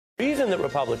The reason that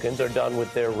Republicans are done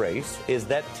with their race is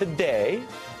that today,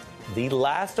 the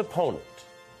last opponent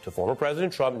to former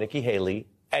President Trump, Nikki Haley,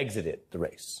 exited the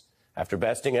race after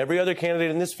besting every other candidate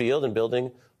in this field and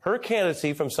building her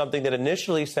candidacy from something that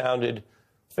initially sounded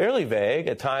fairly vague,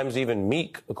 at times even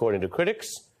meek, according to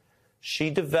critics. She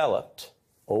developed,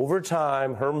 over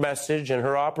time, her message and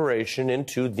her operation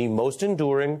into the most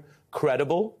enduring,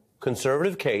 credible,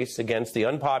 conservative case against the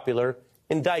unpopular,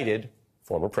 indicted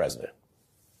former president.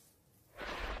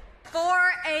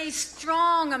 For a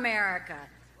strong America,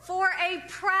 for a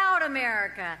proud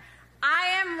America, I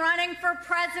am running for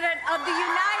President of the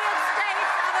United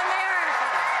States of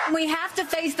America. We have to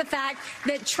face the fact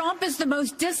that Trump is the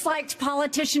most disliked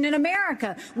politician in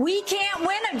America. We can't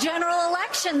win a general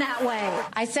election that way.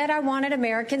 I said I wanted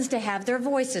Americans to have their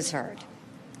voices heard.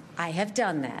 I have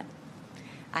done that.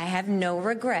 I have no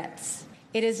regrets.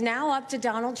 It is now up to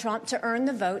Donald Trump to earn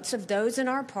the votes of those in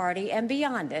our party and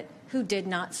beyond it who did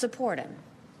not support him.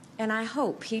 And I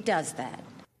hope he does that.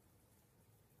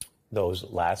 Those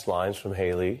last lines from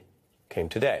Haley came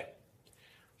today.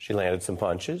 She landed some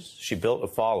punches. She built a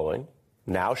following.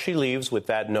 Now she leaves with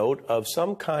that note of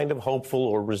some kind of hopeful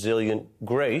or resilient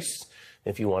grace,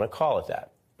 if you want to call it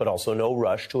that, but also no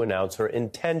rush to announce her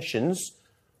intentions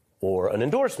or an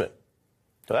endorsement.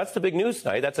 So that's the big news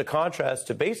tonight. That's a contrast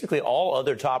to basically all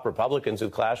other top Republicans who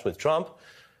clashed with Trump.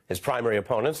 His primary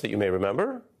opponents, that you may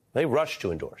remember, they rushed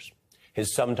to endorse.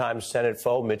 His sometime Senate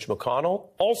foe, Mitch McConnell,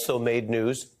 also made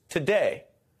news today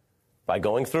by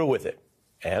going through with it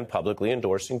and publicly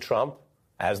endorsing Trump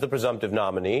as the presumptive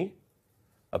nominee,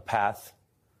 a path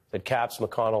that caps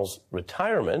McConnell's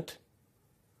retirement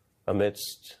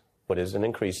amidst what is an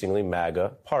increasingly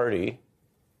MAGA party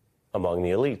among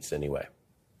the elites anyway.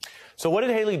 So what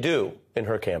did Haley do in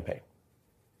her campaign?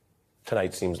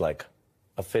 Tonight seems like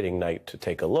a fitting night to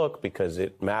take a look because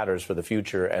it matters for the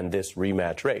future and this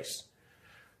rematch race.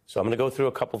 So I'm going to go through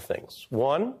a couple things.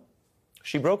 One,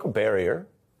 she broke a barrier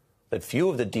that few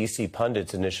of the D.C.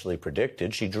 pundits initially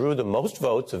predicted. She drew the most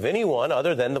votes of anyone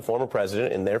other than the former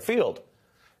president in their field.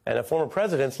 And a former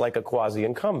president's like a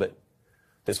quasi-incumbent.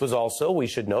 This was also, we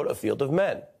should note, a field of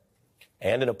men.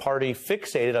 And in a party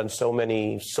fixated on so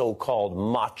many so-called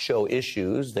macho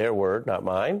issues, their word, not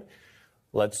mine,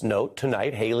 let's note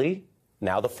tonight, Haley,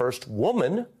 now the first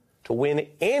woman to win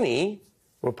any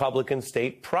Republican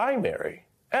state primary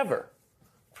ever.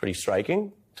 Pretty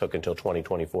striking. Took until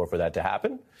 2024 for that to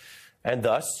happen. And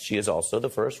thus, she is also the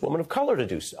first woman of color to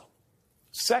do so.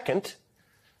 Second,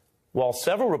 while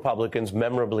several Republicans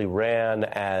memorably ran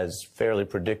as fairly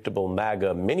predictable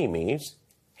MAGA mini-me's,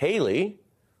 Haley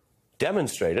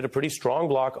demonstrated a pretty strong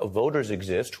block of voters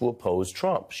exist who oppose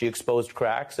Trump. She exposed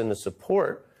cracks in the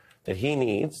support that he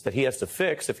needs, that he has to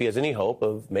fix if he has any hope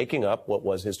of making up what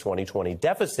was his 2020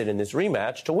 deficit in this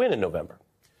rematch to win in November.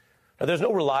 Now, there's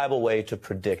no reliable way to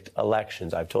predict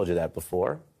elections. I've told you that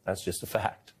before. That's just a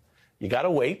fact. You got to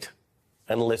wait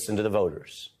and listen to the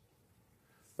voters.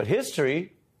 But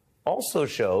history also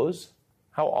shows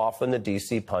how often the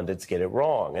D.C. pundits get it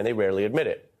wrong, and they rarely admit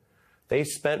it. They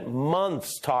spent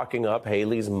months talking up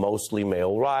Haley's mostly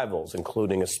male rivals,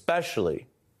 including especially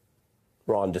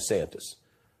Ron DeSantis.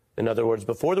 In other words,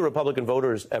 before the Republican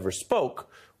voters ever spoke,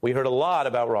 we heard a lot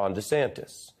about Ron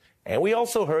DeSantis. And we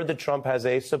also heard that Trump has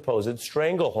a supposed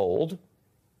stranglehold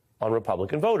on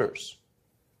Republican voters.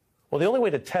 Well, the only way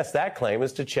to test that claim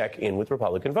is to check in with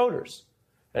Republican voters.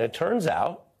 And it turns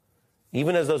out,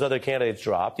 even as those other candidates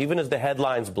dropped, even as the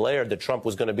headlines blared that Trump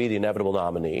was going to be the inevitable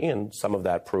nominee, and some of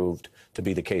that proved to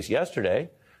be the case yesterday,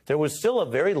 there was still a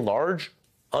very large,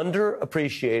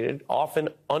 underappreciated, often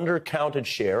undercounted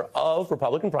share of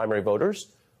Republican primary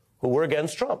voters who were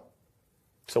against Trump.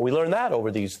 So we learned that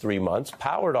over these 3 months,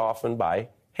 powered often by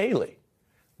Haley.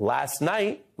 Last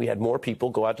night, we had more people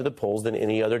go out to the polls than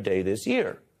any other day this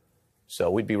year. So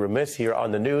we'd be remiss here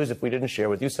on the news if we didn't share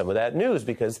with you some of that news,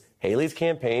 because Haley's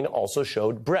campaign also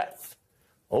showed breadth.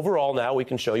 Overall, now we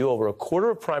can show you over a quarter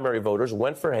of primary voters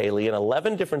went for Haley in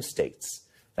 11 different states.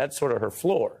 That's sort of her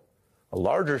floor. A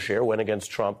larger share went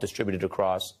against Trump, distributed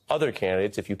across other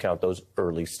candidates if you count those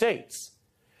early states.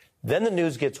 Then the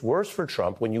news gets worse for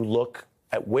Trump when you look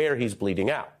at where he's bleeding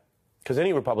out. Because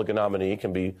any Republican nominee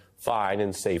can be fine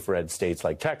in safe red states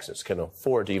like Texas, can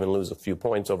afford to even lose a few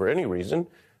points over any reason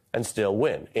and still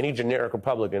win. Any generic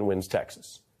Republican wins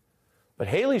Texas. But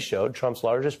Haley showed Trump's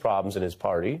largest problems in his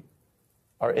party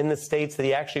are in the states that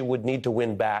he actually would need to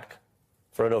win back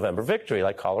for a November victory,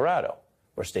 like Colorado,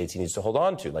 or states he needs to hold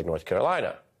on to, like North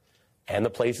Carolina, and the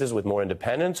places with more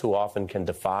independents who often can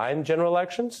define general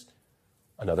elections.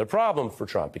 Another problem for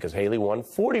Trump, because Haley won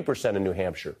 40% in New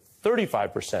Hampshire,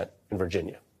 35% in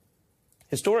Virginia.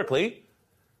 Historically,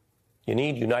 you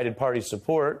need United Party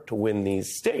support to win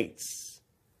these states.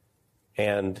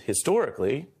 And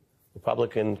historically,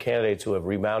 Republican candidates who have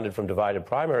rebounded from divided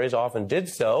primaries often did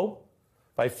so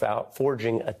by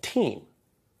forging a team,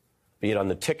 be it on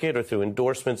the ticket or through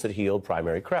endorsements that healed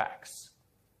primary cracks.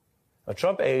 Now,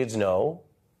 Trump aides know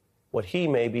what he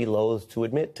may be loath to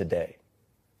admit today.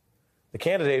 The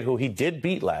candidate who he did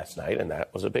beat last night, and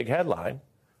that was a big headline,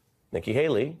 Nikki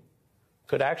Haley,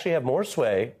 could actually have more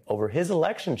sway over his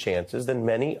election chances than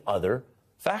many other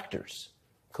factors,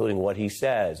 including what he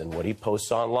says and what he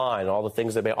posts online, all the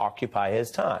things that may occupy his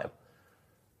time.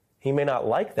 He may not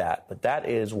like that, but that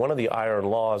is one of the iron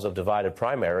laws of divided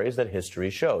primaries that history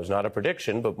shows. Not a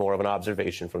prediction, but more of an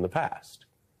observation from the past.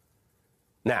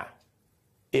 Now,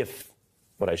 if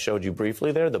what I showed you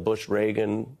briefly there, the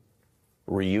Bush-Reagan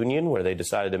reunion where they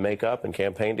decided to make up and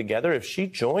campaign together, if she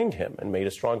joined him and made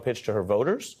a strong pitch to her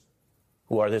voters,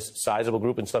 who are this sizable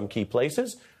group in some key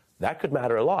places, that could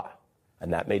matter a lot.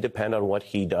 And that may depend on what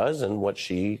he does and what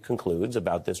she concludes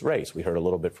about this race. We heard a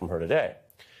little bit from her today.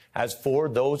 As for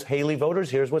those Haley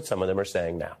voters, here's what some of them are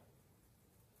saying now.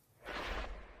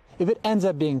 If it ends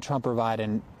up being Trump or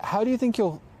Biden, how do you think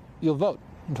you'll vote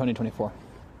in 2024?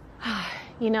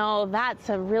 You know, that's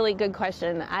a really good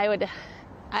question.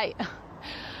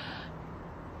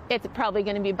 It's probably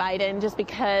going to be Biden just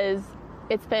because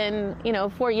it's been,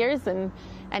 4 years and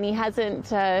he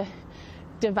hasn't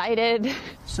divided.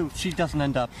 So if she doesn't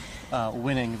end up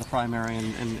winning the primary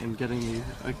and getting the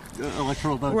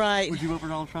electoral vote, right, would you vote for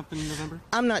Donald Trump in November?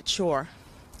 I'm not sure.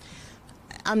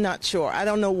 I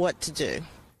don't know what to do.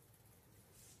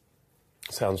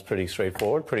 Sounds pretty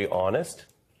straightforward, pretty honest.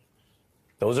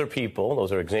 Those are people,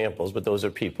 those are examples, but those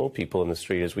are people in the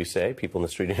street, as we say, people in the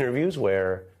street interviews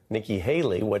where Nikki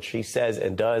Haley, what she says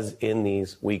and does in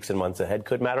these weeks and months ahead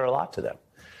could matter a lot to them.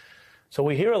 So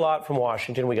we hear a lot from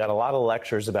Washington. We got a lot of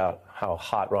lectures about how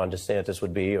hot Ron DeSantis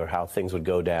would be or how things would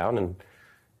go down. And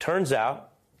turns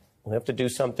out we have to do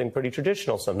something pretty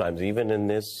traditional sometimes, even in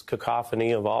this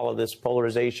cacophony of all of this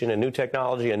polarization and new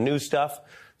technology and new stuff.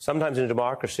 Sometimes in a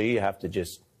democracy, you have to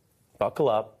just buckle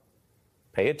up,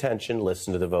 pay attention,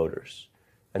 listen to the voters.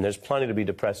 And there's plenty to be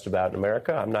depressed about in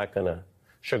America. I'm not going to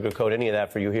sugarcoat any of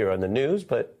that for you here on the news,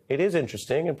 but it is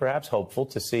interesting and perhaps hopeful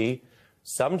to see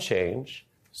some change,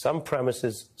 some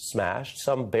premises smashed,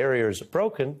 some barriers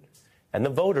broken, and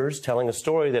the voters telling a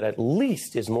story that at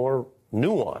least is more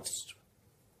nuanced,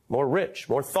 more rich,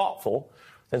 more thoughtful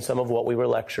than some of what we were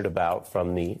lectured about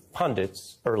from the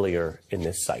pundits earlier in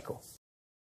this cycle.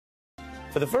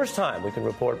 For the first time, we can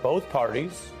report both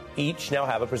parties each now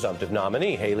have a presumptive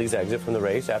nominee. Haley's exit from the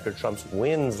race after Trump's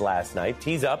wins last night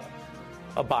tees up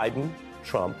a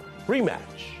Biden-Trump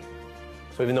rematch.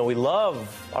 So even though we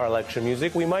love our election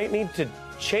music, we might need to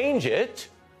change it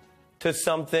to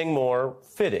something more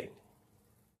fitting.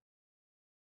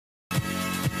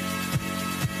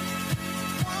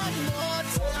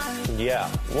 Yeah,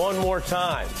 one more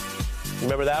time.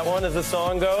 Remember that one as the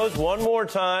song goes? One more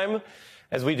time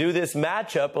as we do this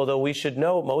matchup, although we should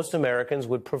note most Americans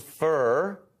would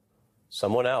prefer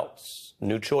someone else.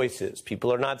 New choices.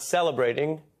 People are not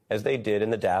celebrating as they did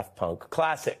in the Daft Punk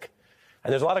classic.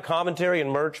 And there's a lot of commentary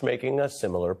and merch making a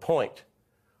similar point.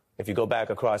 If you go back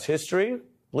across history,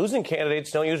 losing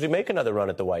candidates don't usually make another run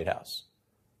at the White House.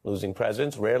 Losing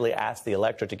presidents rarely ask the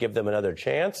electorate to give them another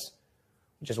chance,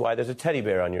 which is why there's a teddy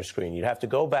bear on your screen. You'd have to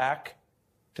go back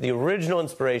to the original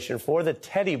inspiration for the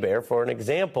teddy bear for an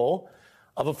example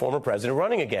of a former president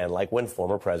running again, like when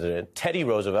former President Teddy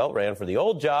Roosevelt ran for the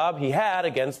old job he had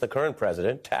against the current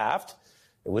president, Taft.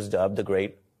 It was dubbed the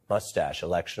Great Mustache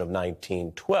Election of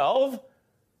 1912.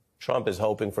 Trump is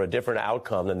hoping for a different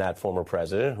outcome than that former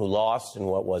president, who lost in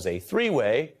what was a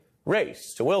three-way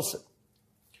race to Wilson.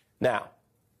 Now,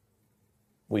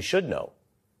 we should know,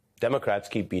 Democrats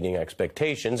keep beating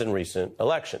expectations in recent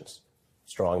elections.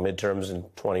 Strong midterms in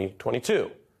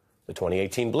 2022, the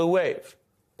 2018 blue wave.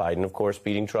 Biden, of course,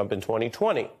 beating Trump in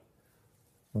 2020.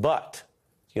 But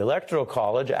the Electoral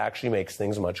College actually makes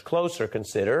things much closer.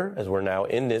 Consider, as we're now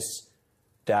in this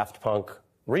Daft Punk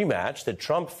rematch, that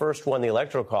Trump first won the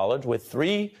Electoral College with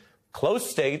 3 close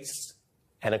states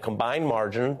and a combined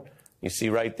margin, you see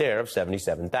right there, of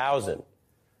 77,000.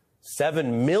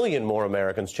 7 million more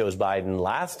Americans chose Biden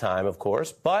last time, of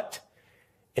course, but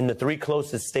in the 3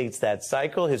 closest states that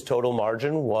cycle, his total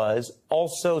margin was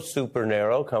also super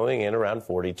narrow, coming in around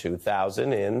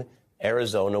 42,000 in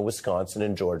Arizona, Wisconsin,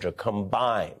 and Georgia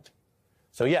combined.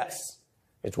 So yes,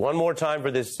 it's one more time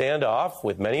for this standoff,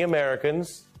 with many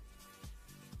Americans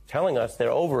telling us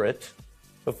they're over it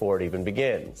before it even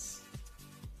begins.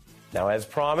 Now, as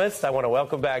promised, I want to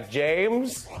welcome back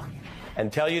James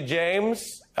and tell you,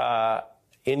 James,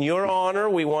 in your honor,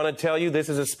 we want to tell you this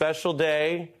is a special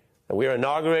day that we are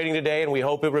inaugurating today, and we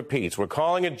hope it repeats. We're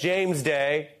calling it James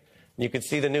Day. You can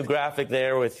see the new graphic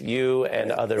there with you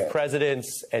and other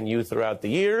presidents and you throughout the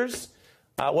years.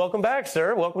 Welcome back,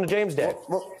 sir. Welcome to James Day.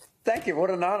 Well, thank you. What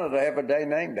an honor to have a day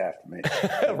named after me.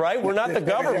 Right? We're not the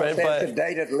government, but it's a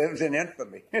day that lives in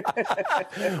infamy.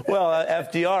 Well,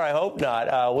 FDR, I hope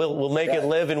not. We'll make it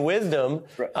live in wisdom.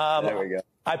 There we go.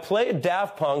 I played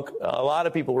Daft Punk. A lot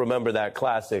of people remember that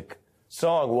classic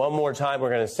song, One More Time We're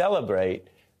Going to Celebrate,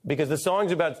 because the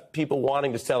song's about people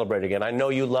wanting to celebrate again. I know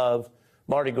you love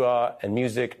Mardi Gras and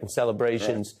music and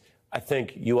celebrations. Right. I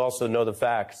think you also know the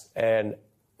facts. And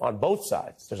on both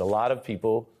sides, there's a lot of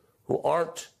people who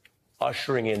aren't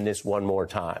ushering in this one more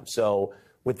time. So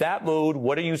with that mood,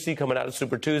 what do you see coming out of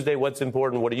Super Tuesday? What's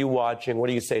important? What are you watching? What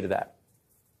do you say to that?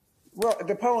 Well,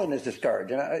 the polling is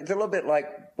discouraging. It's a little bit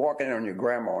like walking on your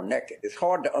grandma naked. It's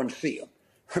hard to unsee them.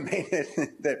 I mean,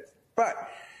 but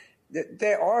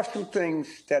there are some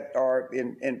things that are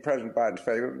in President Biden's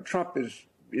favor. Trump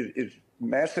is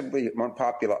massively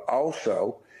unpopular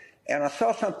also. And I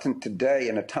saw something today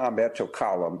in a Tom Etzel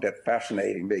column that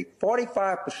fascinated me.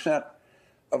 45%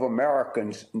 of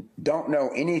Americans don't know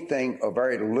anything or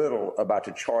very little about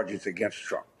the charges against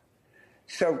Trump.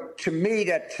 So to me,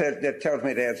 that tells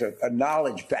me there's a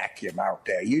knowledge vacuum out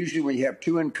there. Usually when you have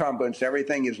two incumbents,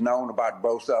 everything is known about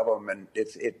both of them, and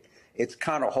it's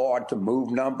kind of hard to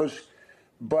move numbers.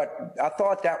 But I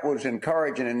thought that was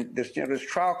encouraging. And this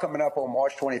trial coming up on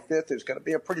March 25th is going to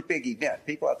be a pretty big event.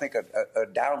 People, I think, are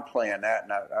downplaying that.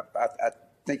 And I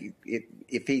think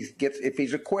if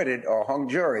he's acquitted or hung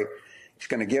jury, it's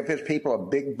going to give his people a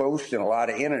big boost and a lot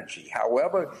of energy.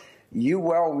 However, you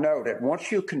well know that once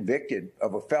you're convicted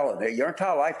of a felony, your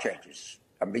entire life changes.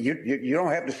 I mean, you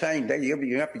don't have the same day.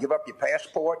 You have to give up your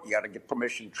passport. You got to get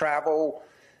permission to travel.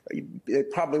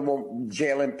 It probably won't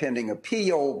jail him pending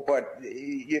appeal, but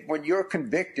when you're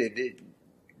convicted,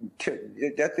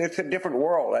 it's a different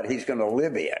world that he's going to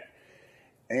live in.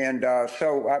 And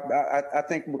so I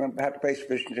think we're going to have to pay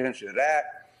sufficient attention to that.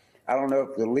 I don't know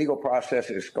if the legal process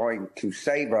is going to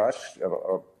save us.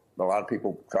 A lot of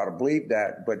people try to believe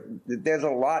that, but there's a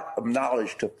lot of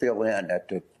knowledge to fill in that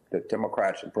the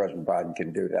Democrats and President Biden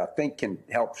can do that I think can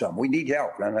help some. We need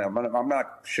help. I'm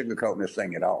not sugarcoating this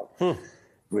thing at all.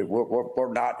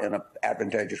 We're not in an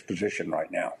advantageous position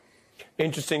right now.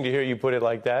 Interesting to hear you put it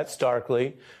like that,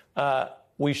 starkly.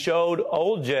 We showed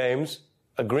old James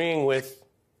agreeing with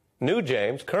new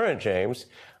James, current James,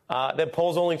 that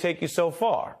polls only take you so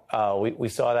far. We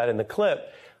saw that in the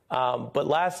clip. But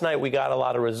last night we got a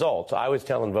lot of results. I was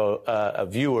telling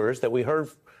viewers that we heard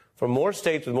from more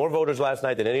states with more voters last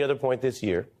night than any other point this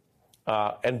year,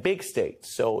 and big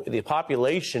states. So the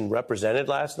population represented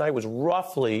last night was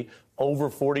roughly over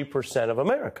 40% of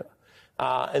America.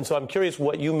 And so I'm curious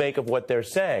what you make of what they're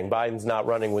saying. Biden's not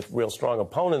running with real strong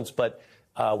opponents, but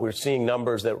we're seeing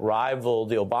numbers that rival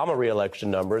the Obama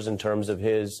reelection numbers in terms of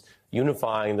his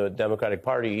unifying the Democratic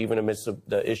Party, even amidst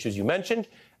the issues you mentioned.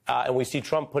 And we see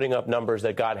Trump putting up numbers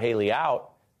that got Haley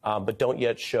out, but don't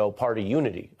yet show party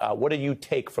unity. What did you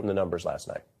take from the numbers last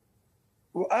night?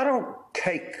 Well, I don't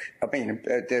take,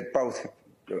 they both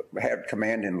had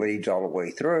commanding leads all the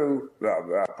way through.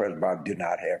 President Biden did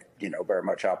not have, very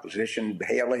much opposition.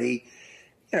 Haley,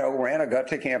 ran a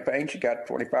gutsy campaign. She got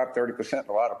 25, 30% in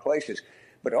a lot of places.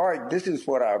 But, Ari, this is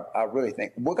what I really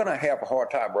think. We're going to have a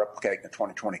hard time replicating the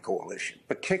 2020 coalition,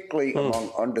 particularly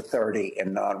among under 30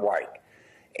 and non-white.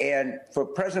 And for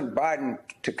President Biden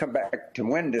to come back to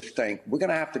win this thing, we're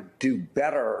going to have to do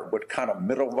better with kind of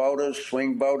middle voters,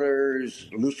 swing voters,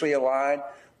 loosely aligned,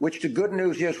 which the good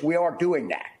news is we are doing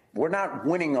that. We're not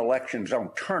winning elections on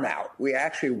turnout. We're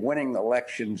actually winning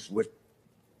elections with,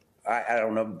 I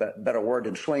don't know, better word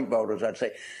than swing voters. I'd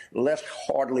say less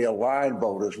hardly aligned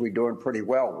voters we're doing pretty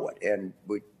well with. And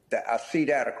I see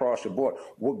that across the board.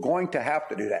 We're going to have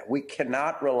to do that. We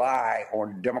cannot rely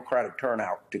on Democratic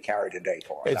turnout to carry the day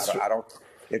for us.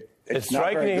 It's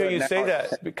striking to hear you say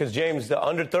that because, James, the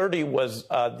under 30 was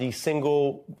the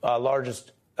single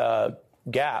largest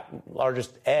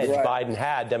largest edge Biden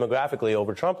had demographically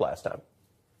over Trump last time.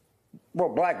 Well,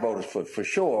 black voters for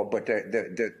sure, but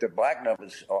the black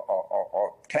numbers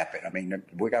are tepid. I mean,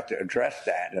 we got to address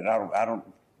that, and I don't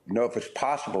know if it's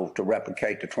possible to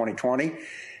replicate the 2020.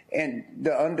 And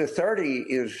the under 30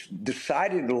 is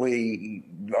decidedly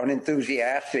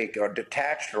unenthusiastic or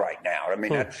detached right now. I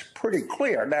mean, that's pretty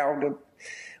clear. Now,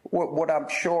 what I'm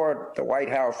sure the White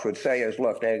House would say is,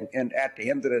 look, and at the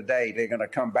end of the day, they're going to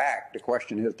come back. The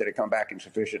question is, did they come back in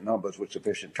sufficient numbers with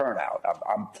sufficient turnout?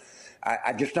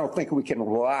 I just don't think we can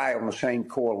rely on the same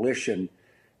coalition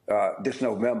this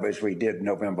November as we did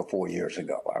November 4 years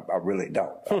ago. I really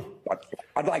don't.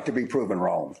 I'd like to be proven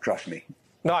wrong, trust me.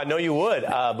 No, I know you would,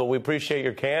 but we appreciate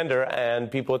your candor,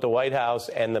 and people at the White House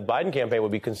and the Biden campaign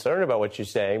would be concerned about what you're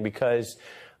saying because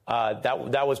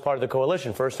that was part of the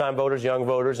coalition. First-time voters, young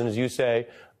voters, and as you say,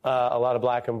 a lot of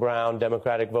black and brown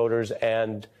Democratic voters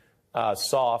and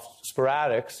soft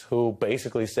sporadics who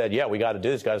basically said, yeah, we got to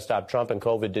do this, got to stop Trump, and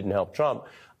COVID didn't help Trump.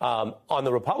 On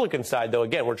the Republican side, though,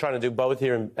 again, we're trying to do both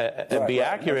here and be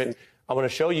accurate. I want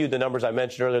to show you the numbers I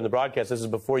mentioned earlier in the broadcast. This is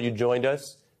before you joined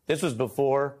us. This was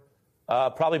before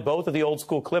probably both of the old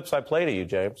school clips I played of you,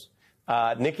 James.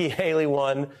 Nikki Haley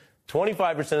won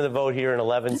 25% of the vote here in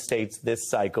 11 states this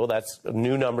cycle. That's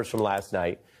new numbers from last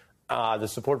night. The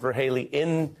support for Haley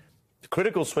in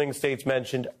critical swing states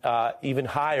mentioned even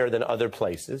higher than other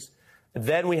places.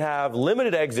 Then we have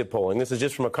limited exit polling. This is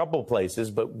just from a couple of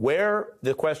places, but where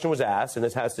the question was asked, and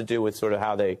this has to do with sort of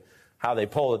how they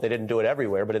poll it. They didn't do it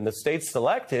everywhere, but in the states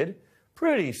selected,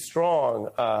 pretty strong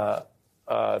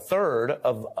third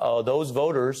of those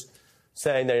voters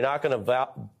saying they're not going to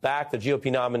back the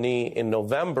GOP nominee in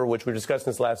November, which we discussed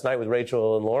this last night with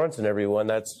Rachel and Lawrence and everyone.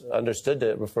 That's understood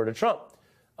to refer to Trump.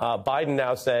 Biden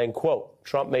now saying, quote,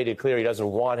 Trump made it clear he doesn't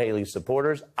want Haley's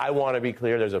supporters. I want to be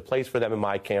clear there's a place for them in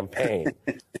my campaign.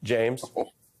 James?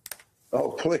 Oh,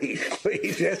 please,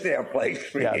 there's their place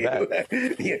for you.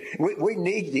 Yeah, we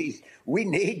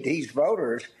need these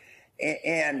voters.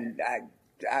 And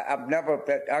I've never,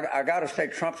 I got to say,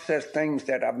 Trump says things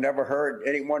that I've never heard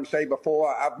anyone say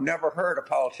before. I've never heard a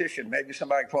politician, maybe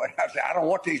somebody point out, say, I don't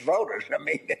want these voters. I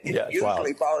mean,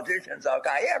 usually politicians are,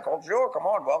 yeah, sure, come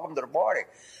on, welcome to the party.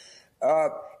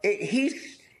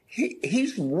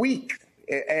 He's weak,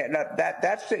 and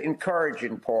that's the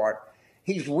encouraging part.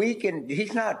 He's weak, and he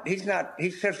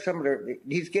says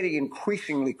he's getting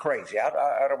increasingly crazy.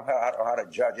 I don't know how to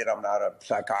judge it. I'm not a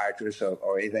psychiatrist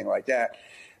or anything like that.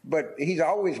 But he's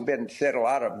always said a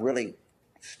lot of really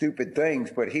stupid things,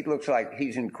 but he looks like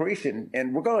he's increasing,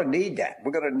 and we're going to need that.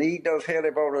 We're going to need those Haley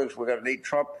voters. We're going to need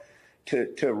Trump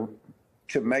to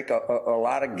make a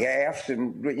lot of gaffes,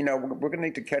 and we're going to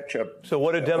need to catch up. So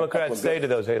what do Democrats say to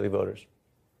those Haley voters?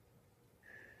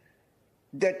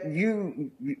 That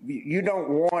you don't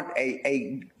want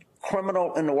a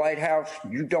criminal in the White House.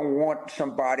 You don't want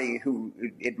somebody who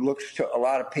it looks to a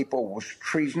lot of people was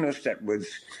treasonous, that was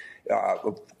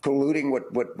colluding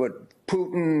with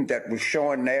Putin, that was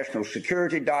showing national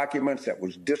security documents, that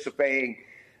was disobeying,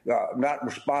 not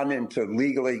responding to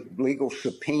legal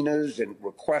subpoenas and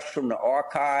requests from the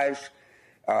archives.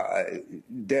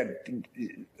 That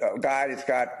a guy that's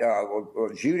got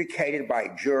adjudicated by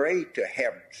jury to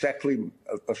have sexually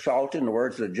assaulted, in the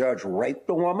words of the judge, raped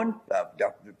a woman.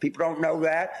 People don't know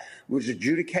that. Was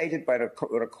adjudicated by the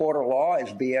court of law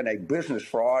as being a business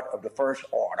fraud of the first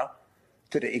order,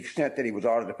 to the extent that he was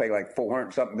ordered to pay like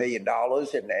 $400-something million,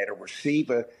 and they had a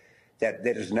receiver that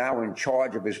is now in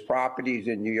charge of his properties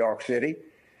in New York City.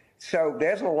 So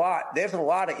there's a lot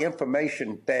of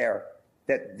information there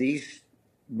that these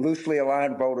loosely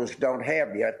aligned voters don't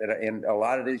have yet, and a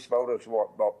lot of these voters,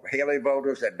 Haley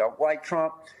voters that don't like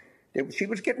Trump, she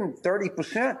was getting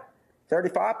 30%,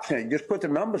 35%. You just put the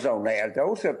numbers on there.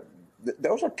 Those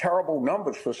are terrible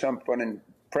numbers for a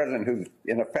president who's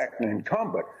in effect an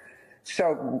incumbent.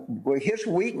 So his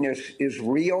weakness is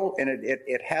real, and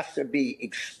it has to be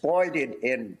exploited,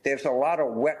 and there's a lot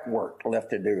of wet work left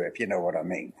to do, if you know what I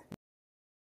mean.